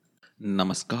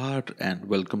Namaskar and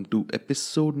welcome to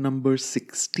episode number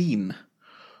 16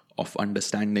 of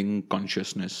Understanding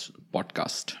Consciousness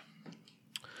podcast.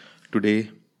 Today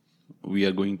we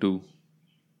are going to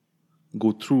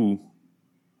go through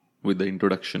with the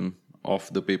introduction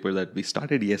of the paper that we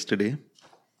started yesterday.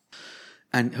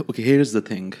 And okay, here's the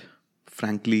thing.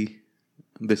 Frankly,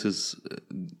 this is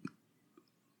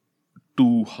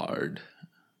too hard.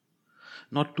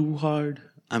 Not too hard.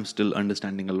 I'm still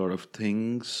understanding a lot of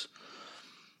things.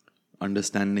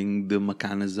 Understanding the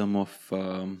mechanism of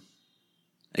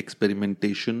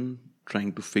experimentation,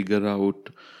 trying to figure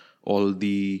out all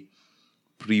the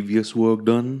previous work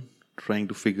done, trying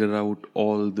to figure out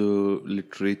all the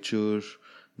literature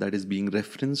that is being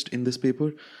referenced in this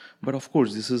paper. But of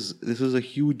course, this is a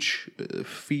huge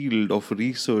field of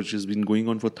research. Has been going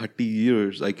on for 30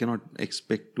 years. I cannot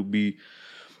expect to be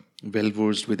well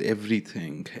versed with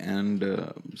everything,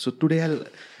 and so today I'll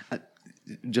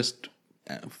just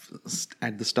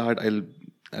at the start I'll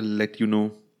let you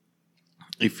know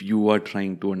if you are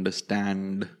trying to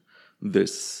understand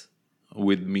this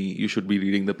with me. You should be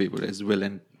reading the paper as well,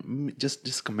 and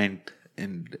just comment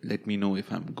and let me know if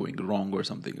I'm going wrong or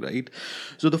something, right?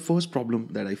 So the first problem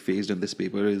that I faced in this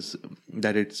paper is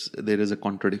that there is a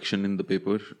contradiction in the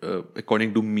paper.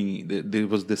 According to me, there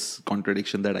was this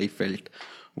contradiction that I felt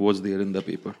was there in the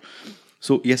paper.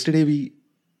 So yesterday we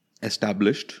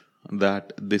established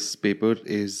that this paper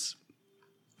is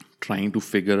trying to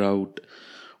figure out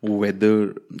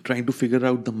the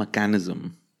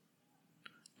mechanism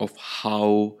of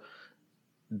how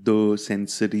the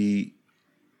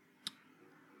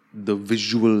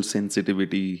visual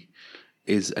sensitivity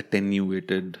is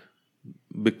attenuated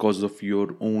because of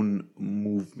your own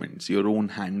movements. Your own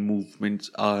hand movements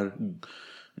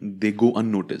they go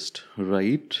unnoticed,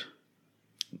 right?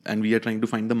 And we are trying to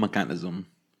find the mechanism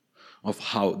of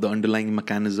how the underlying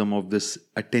mechanism of this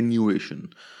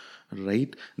attenuation,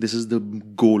 right? This is the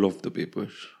goal of the paper.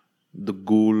 The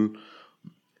goal,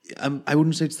 I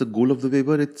wouldn't say it's the goal of the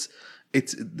paper.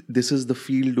 This is the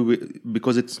field,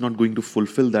 because it's not going to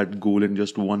fulfill that goal in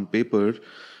just one paper.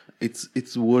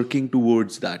 It's working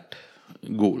towards that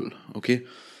goal, okay?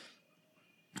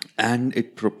 And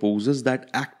it proposes that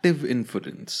active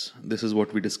inference, this is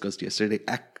what we discussed yesterday,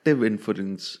 active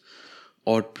inference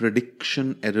or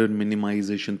prediction error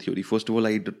minimization theory. First of all,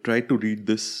 I tried to read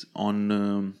this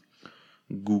on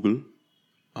Google,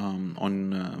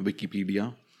 on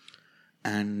Wikipedia,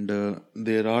 and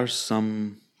there are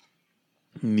some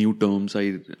new terms.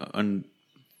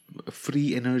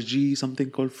 Free energy,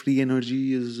 something called free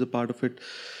energy is a part of it.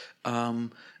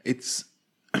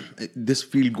 This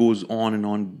field goes on and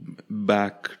on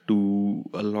back to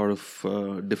a lot of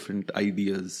different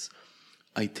ideas.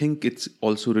 I think it's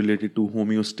also related to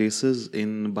homeostasis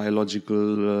in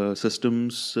biological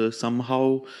systems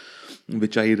somehow,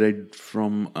 which I read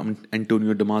from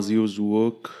Antonio Damasio's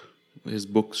work, his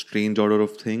book Strange Order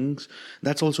of Things.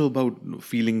 That's also about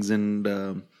feelings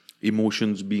and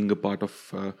emotions being a part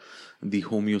of the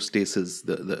homeostasis,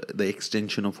 the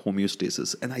extension of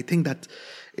homeostasis. And I think that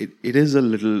it is a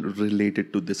little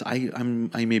related to this. I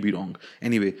may be wrong.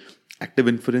 Anyway, active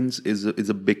inference is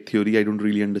a big theory. I don't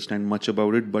really understand much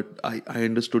about it, but I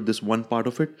understood this one part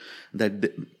of it,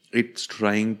 that it's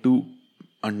trying to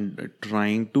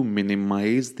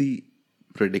minimize the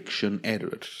prediction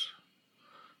error.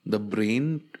 The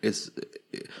brain is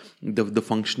the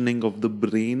functioning of the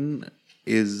brain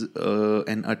is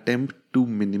an attempt to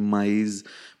minimize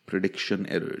prediction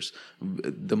errors.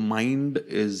 I'm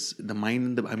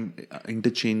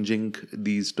interchanging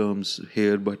these terms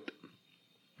here, but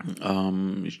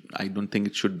I don't think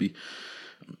it should be.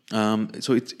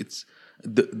 So it's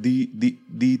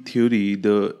the theory,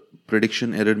 the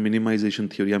prediction error minimization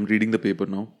theory. I'm reading the paper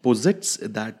now. Posits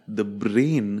that the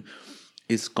brain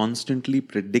is constantly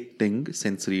predicting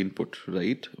sensory input,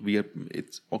 right?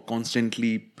 It's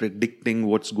constantly predicting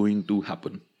what's going to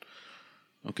happen.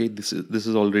 Okay, this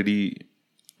is already,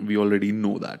 we already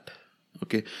know that.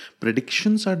 Okay,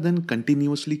 predictions are then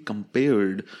continuously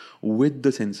compared with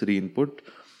the sensory input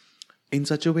in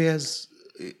such a way as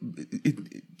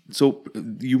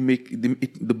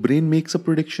the brain makes a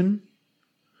prediction,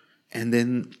 and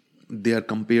then they are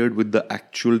compared with the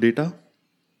actual data,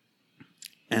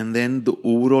 and then the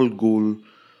overall goal,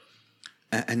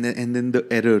 and then the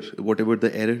error, whatever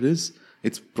the error is,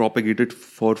 it's propagated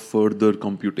for further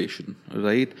computation,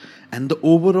 right? And the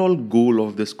overall goal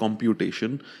of this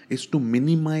computation is to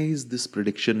minimize this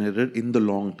prediction error in the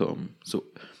long term. So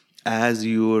as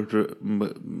your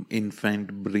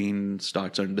infant brain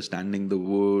starts understanding the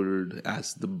world,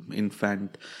 as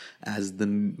the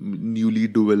newly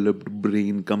developed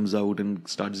brain comes out and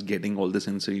starts getting all the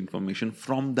sensory information,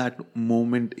 from that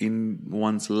moment in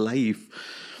one's life,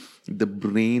 the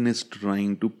brain is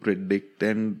trying to predict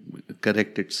and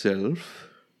correct itself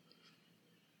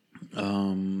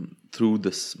through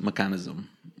this mechanism,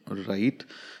 right?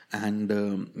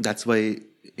 And that's why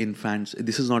infants.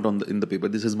 This is not in the paper.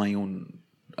 This is my own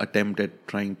attempt at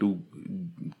trying to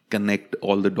connect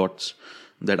all the dots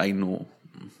that I know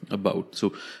about.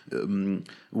 So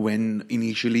when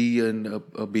initially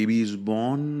a baby is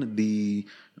born, the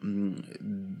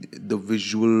visual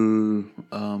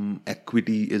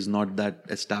acuity is not that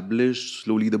established.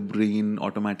 Slowly the brain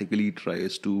automatically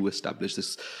tries to establish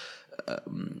this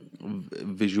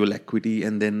visual acuity,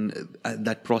 and then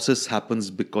that process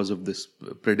happens because of this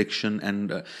prediction.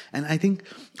 And I think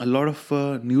a lot of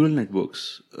neural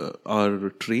networks are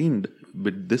trained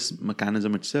with this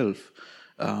mechanism itself.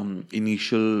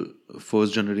 Initial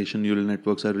first generation neural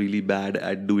networks are really bad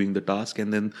at doing the task,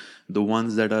 and then the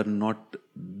ones that are not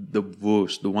the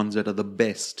worst, the ones that are the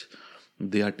best,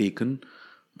 they are taken.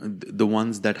 The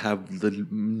ones that have the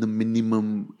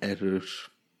minimum error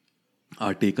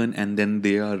are taken, and then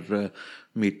they are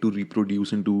made to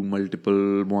reproduce into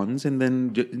multiple ones. And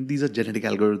then these are genetic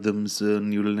algorithms,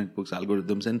 neural networks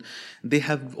algorithms, and they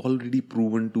have already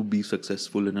proven to be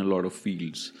successful in a lot of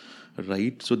fields,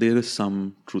 right? So there is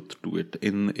some truth to it,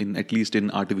 in at least in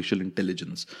artificial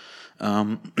intelligence.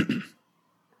 um,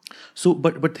 so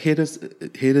but here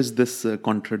is this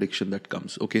contradiction that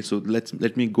comes. Okay, so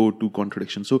let me go to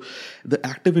contradiction. So the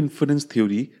active inference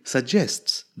theory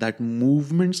suggests that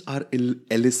movements are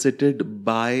elicited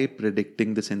by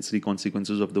predicting the sensory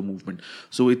consequences of the movement.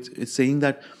 So it's saying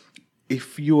that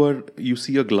if you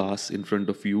see a glass in front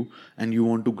of you and you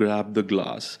want to grab the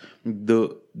glass,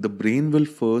 the brain will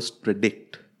first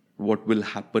predict what will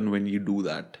happen when you do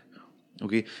that.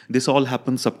 Okay, this all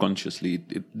happens subconsciously.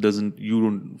 It doesn't, you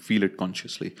don't feel it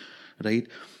consciously, right?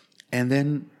 And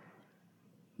then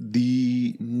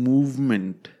the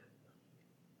movement,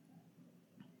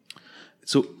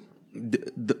 so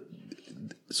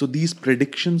so these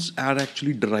predictions are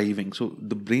actually driving. So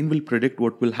the brain will predict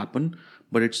what will happen,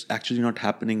 but it's actually not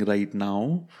happening right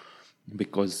now,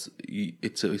 because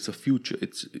it's a future.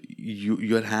 It's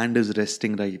your hand is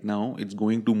resting right now, it's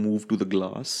going to move to the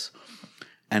glass.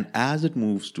 And as it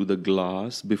moves to the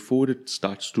glass, before it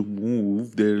starts to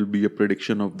move, there will be a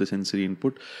prediction of the sensory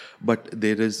input. But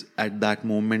there is at that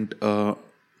moment a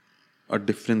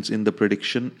difference in the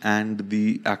prediction and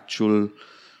the actual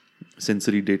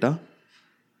sensory data.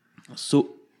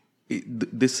 So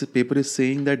this paper is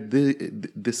saying that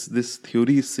this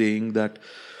theory is saying that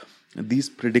these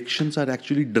predictions are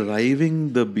actually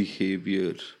driving the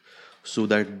behavior, so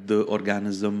that the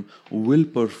organism will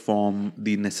perform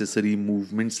the necessary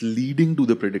movements leading to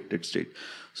the predicted state.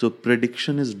 So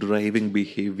prediction is driving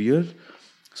behavior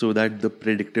so that the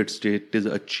predicted state is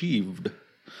achieved.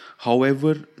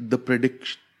 However, the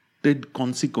predicted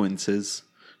consequences,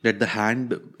 that the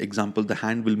hand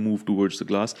will move towards the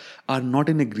glass, are not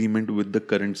in agreement with the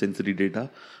current sensory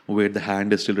data, where the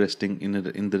hand is still resting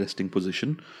in the resting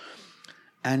position.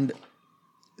 And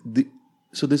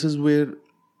so this is where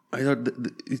I thought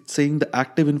it's saying the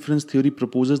active inference theory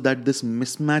proposes that this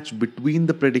mismatch between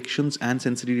the predictions and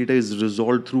sensory data is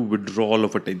resolved through withdrawal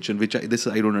of attention, which I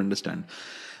don't understand.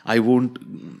 I won't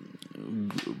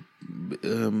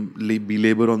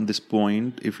belabor on this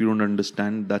point. If you don't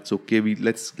understand, that's okay.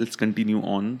 Let's continue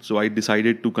on. So I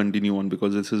decided to continue on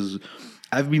because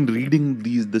I've been reading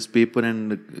this paper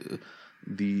and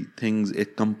the things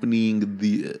accompanying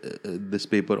this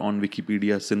paper on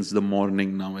Wikipedia since the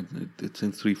morning now. It's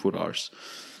in 3-4 hours,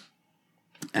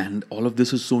 and all of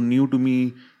this is so new to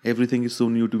me. Everything is so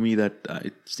new to me that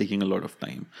it's taking a lot of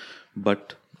time.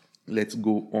 But let's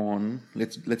go on.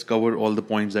 Let's cover all the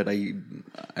points that I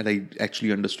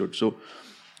actually understood. So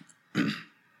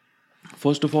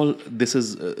first of all, this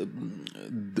is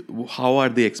how are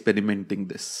they experimenting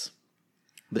this?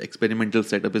 The experimental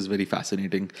setup is very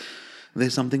fascinating.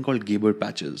 There's something called Gabor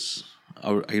patches,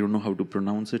 or I don't know how to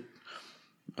pronounce it,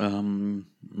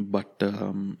 but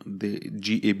the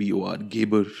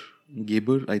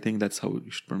Gabor, I think that's how you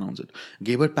should pronounce it.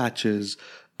 Gabor patches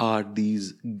are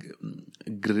these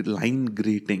line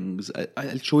gratings.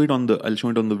 I'll show it on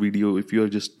the video. If you're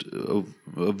just a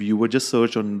viewer, just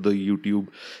search on the YouTube.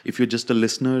 If you're just a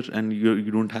listener and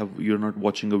you're not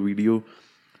watching a video,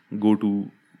 go to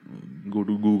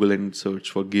Google and search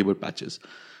for Gabor patches.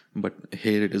 But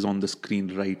here it is on the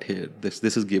screen right here. This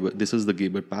is the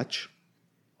Gabor patch.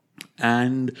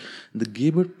 And the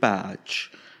Gabor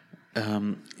patch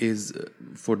is,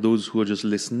 for those who are just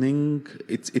listening,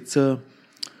 it's a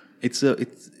it's a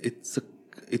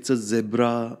it's a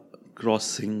zebra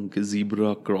crossing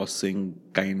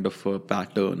kind of a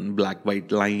pattern, black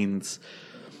white lines,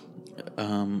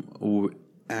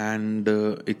 and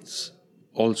it's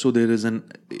also, there is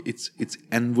an it's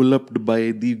enveloped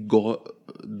by the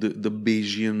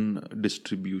Bayesian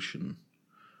distribution.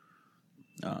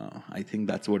 I think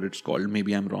that's what it's called.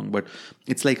 Maybe I'm wrong, but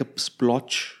it's like a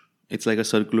splotch. It's like a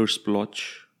circular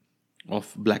splotch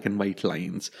of black and white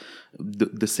lines.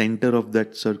 The center of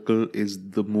that circle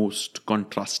is the most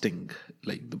contrasting,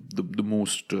 like the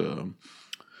most the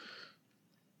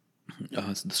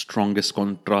strongest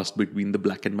contrast between the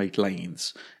black and white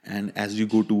lines. And as you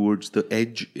go towards the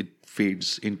edge, it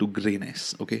fades into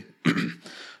grayness. Okay,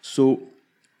 so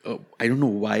I don't know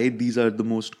why these are the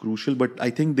most crucial, but I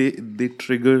think they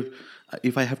trigger.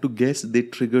 If I have to guess, they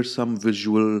trigger some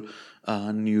visual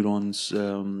neurons,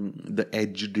 the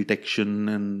edge detection,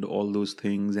 and all those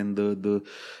things, and the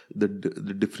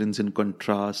difference in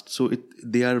contrast. So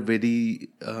they are very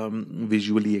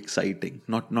visually exciting.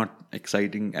 Not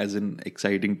exciting as in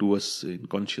exciting to us in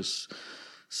conscious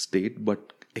state,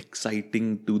 but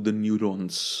exciting to the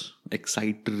neurons,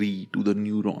 excitatory to the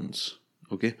neurons.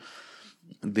 Okay,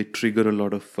 they trigger a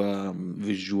lot of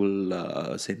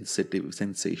visual sensitive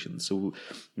sensations, so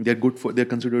they're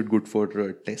considered good for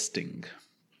testing.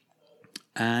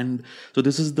 And so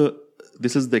this is the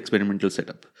experimental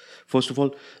setup. First of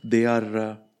all, they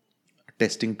are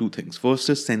testing two things. First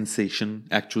is sensation,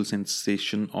 actual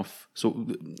sensation of. So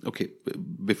okay,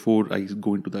 before I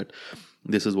go into that,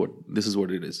 this is what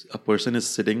it is. A person is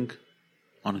sitting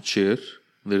on a chair.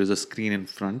 There is a screen in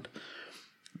front.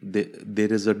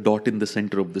 There is a dot in the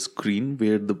center of the screen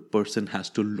where the person has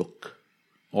to look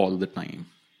all the time.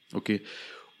 Okay,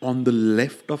 on the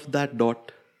left of that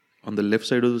dot, on the left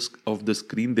side of the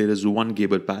screen, there is one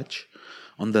Gabor patch.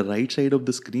 On the right side of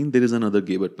the screen, there is another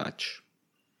Gabor patch.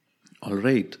 All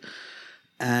right,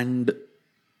 and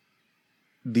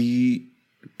the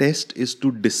test is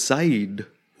to decide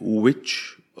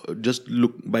which, just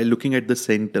look by looking at the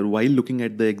center, while looking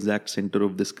at the exact center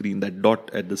of the screen, that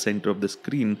dot at the center of the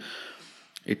screen,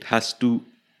 it has to,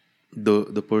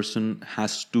 the person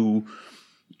has to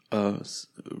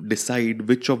decide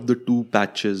which of the two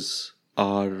patches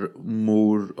are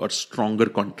more or stronger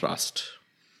contrast,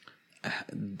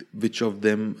 which of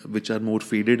them, which are more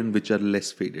faded and which are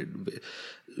less faded,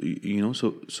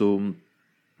 so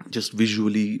just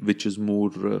visually, which is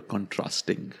more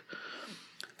contrasting.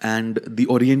 And the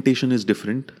orientation is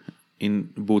different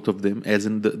in both of them, as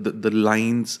in the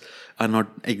lines are not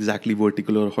exactly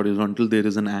vertical or horizontal. There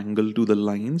is an angle to the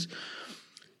lines.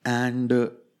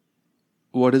 And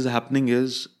what is happening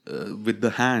is, with the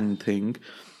hand thing,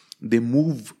 they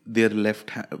move their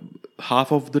left hand.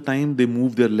 Half of the time they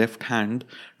move their left hand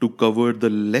to cover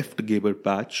the left Gabor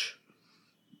patch,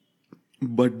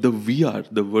 but the VR,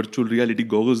 the virtual reality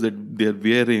goggles that they're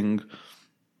wearing,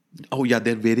 oh yeah,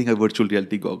 they're wearing a virtual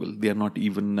reality goggle. They are not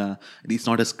even, it's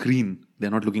not a screen.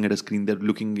 They're not looking at a screen. They're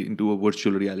looking into a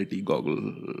virtual reality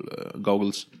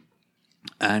goggles.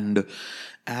 And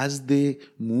as they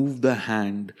move the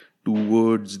hand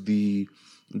towards the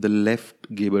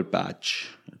left Gabor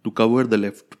patch, to cover the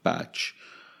left patch,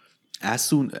 as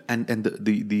soon, and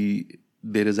the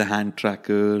there is a hand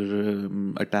tracker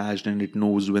attached, and it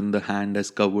knows when the hand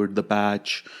has covered the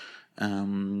patch.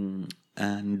 And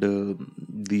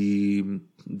the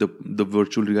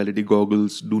virtual reality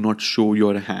goggles do not show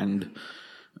your hand.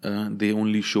 They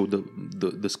only show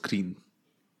the screen.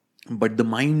 But the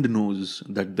mind knows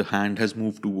that the hand has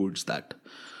moved towards that.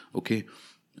 Okay,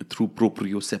 through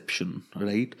proprioception,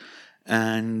 right?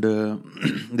 And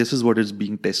this is what is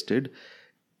being tested.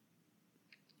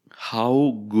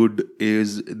 How good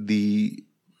is the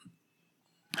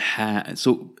hand?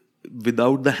 So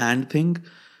without the hand thing,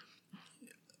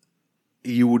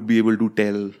 you would be able to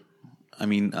tell. I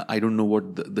mean, I don't know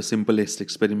what the simplest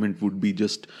experiment would be,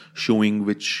 just showing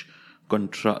which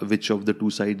of the two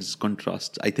sides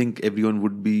contrasts. I think everyone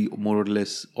would be more or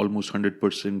less almost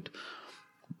 100%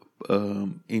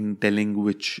 in telling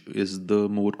which is the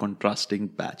more contrasting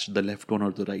patch, the left one or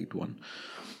the right one,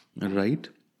 right?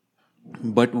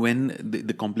 But when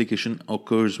the complication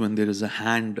occurs, when there is a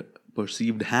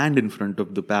perceived hand in front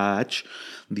of the patch,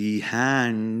 the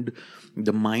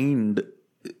mind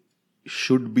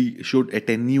should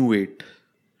attenuate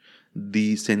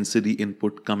the sensory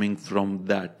input coming from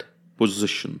that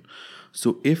position.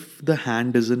 So if the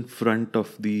hand is in front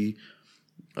of the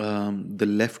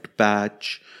left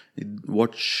patch,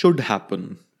 what should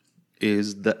happen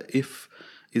is that if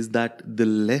is that the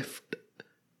left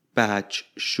patch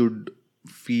should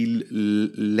feel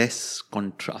less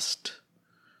contrastful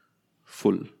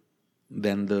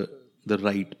than the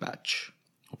right patch.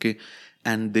 Okay,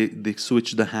 and they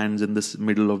switch the hands in this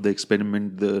middle of the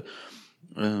experiment.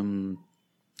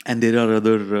 And there are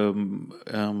other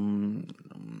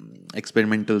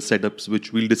experimental setups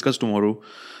which we'll discuss tomorrow.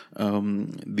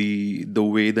 The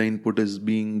way the input is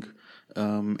being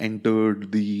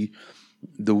entered, the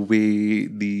way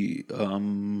the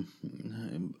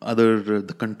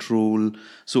the control.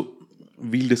 So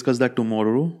we'll discuss that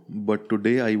tomorrow. But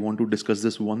today I want to discuss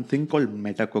this one thing called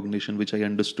metacognition, which I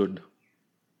understood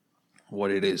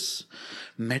what it is.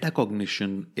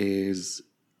 Metacognition is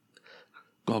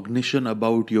cognition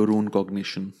about your own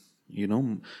cognition,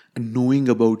 knowing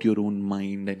about your own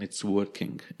mind and its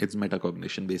working. It's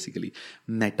metacognition, basically.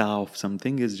 Meta of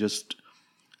something is just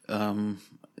a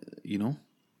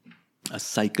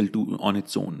cycle on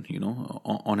its own,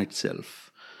 on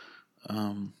itself.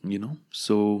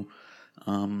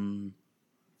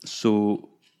 So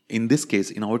in this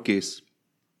case, in our case,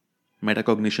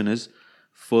 metacognition is,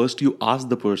 first you ask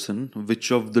the person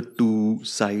which of the two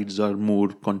sides are more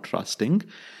contrasting.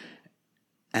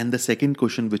 And the second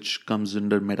question which comes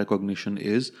under metacognition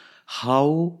is,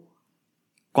 how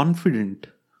confident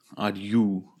are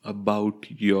you about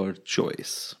your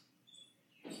choice?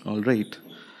 All right.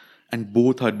 And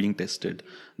both are being tested.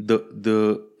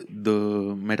 The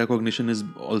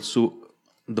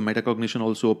metacognition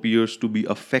also appears to be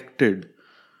affected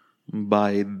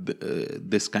by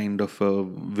this kind of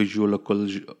visual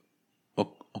occlusion.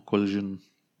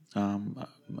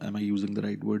 Am I using the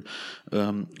right word?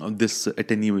 This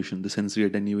attenuation, the sensory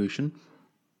attenuation.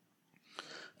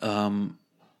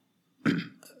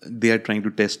 They are trying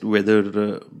to test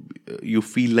whether you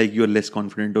feel like you're less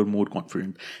confident or more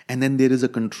confident. And then there is a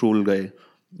control guy,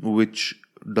 which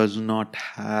does not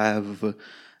have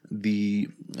the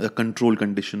control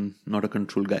condition, not a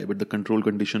control guy, but the control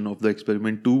condition of the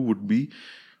experiment 2 would be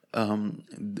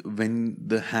when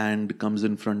the hand comes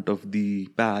in front of the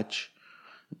patch.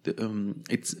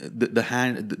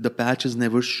 The patch is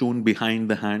never shown behind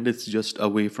the hand. It's just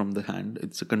away from the hand.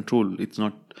 It's a control. It's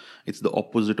the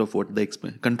opposite of what the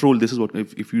control. This is what,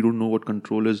 if you don't know what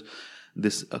control is,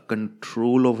 a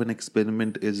control of an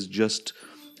experiment is just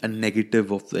a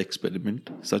negative of the experiment,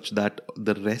 such that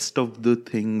the rest of the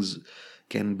things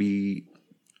can be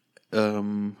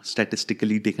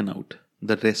statistically taken out.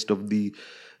 The rest of the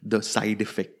side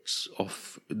effects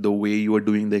of the way you are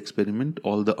doing the experiment,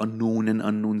 all the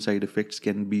unknown side effects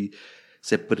can be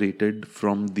separated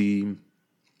from the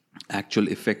actual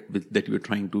effect that you're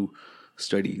trying to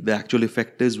study. The actual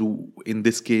effect is, in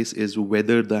this case, is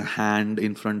whether the hand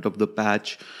in front of the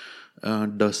patch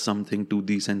does something to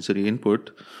the sensory input.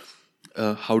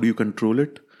 How do you control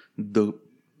it? The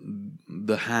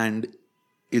hand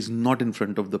is not in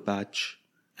front of the patch.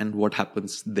 And what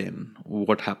happens then?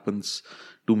 What happens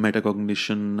to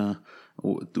metacognition,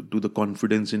 to the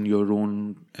confidence in your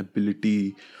own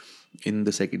ability in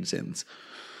the second sense?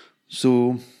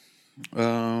 So,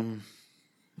 I've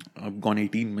gone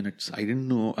 18 minutes. I didn't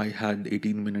know I had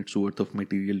 18 minutes worth of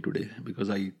material today, because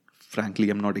I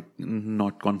frankly am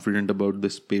not confident about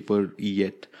this paper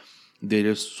yet. There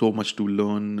is so much to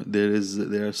learn.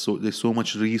 There's so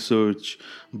much research.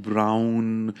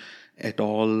 Brown et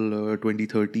al.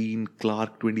 2013,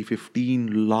 Clark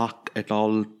 2015, Locke et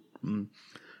al.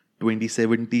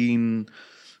 2017,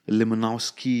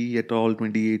 Limanowski et al.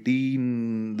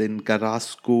 2018, then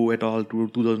Carrasco et al.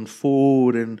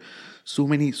 2004, and so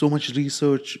much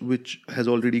research which has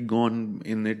already gone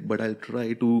in it. But I'll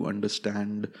try to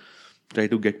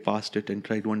get past it and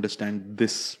try to understand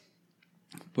this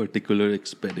particular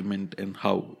experiment and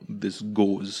how this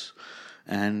goes,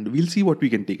 and we'll see what we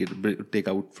can take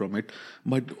out from it.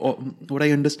 But what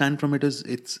I understand from it is,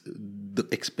 it's the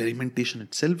experimentation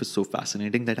itself is so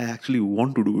fascinating that I actually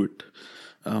want to do it.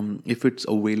 If it's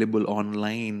available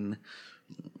online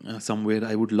somewhere,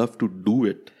 I would love to do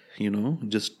it,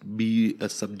 just be a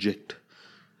subject.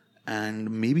 And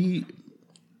maybe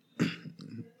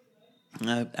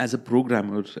as a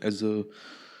programmer,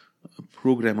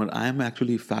 I am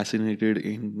actually fascinated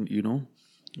in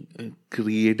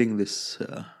creating this,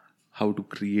 how to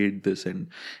create this and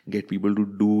get people to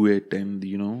do it. And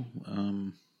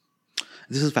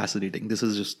this is fascinating. This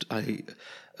is just, I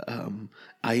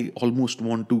almost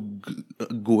want to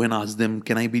go and ask them,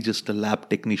 can I be just a lab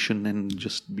technician and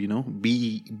just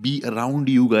be around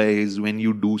you guys when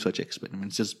you do such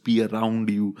experiments, just be around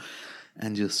you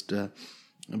and just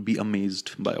be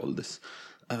amazed by all this.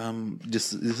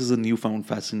 This is a newfound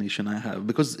fascination I have,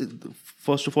 because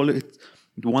first of all,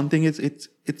 one thing is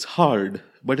it's hard,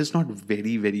 but it's not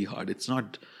very very hard. It's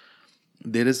not.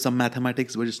 There is some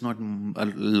mathematics, but it's not a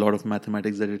lot of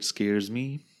mathematics that it scares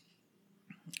me.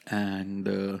 And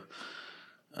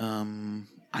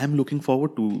I'm looking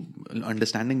forward to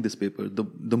understanding this paper.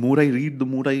 The more I read, the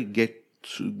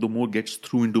more gets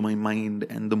through into my mind,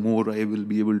 and the more I will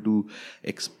be able to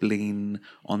explain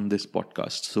on this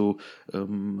podcast. So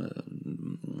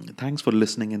thanks for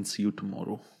listening, and see you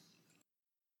tomorrow.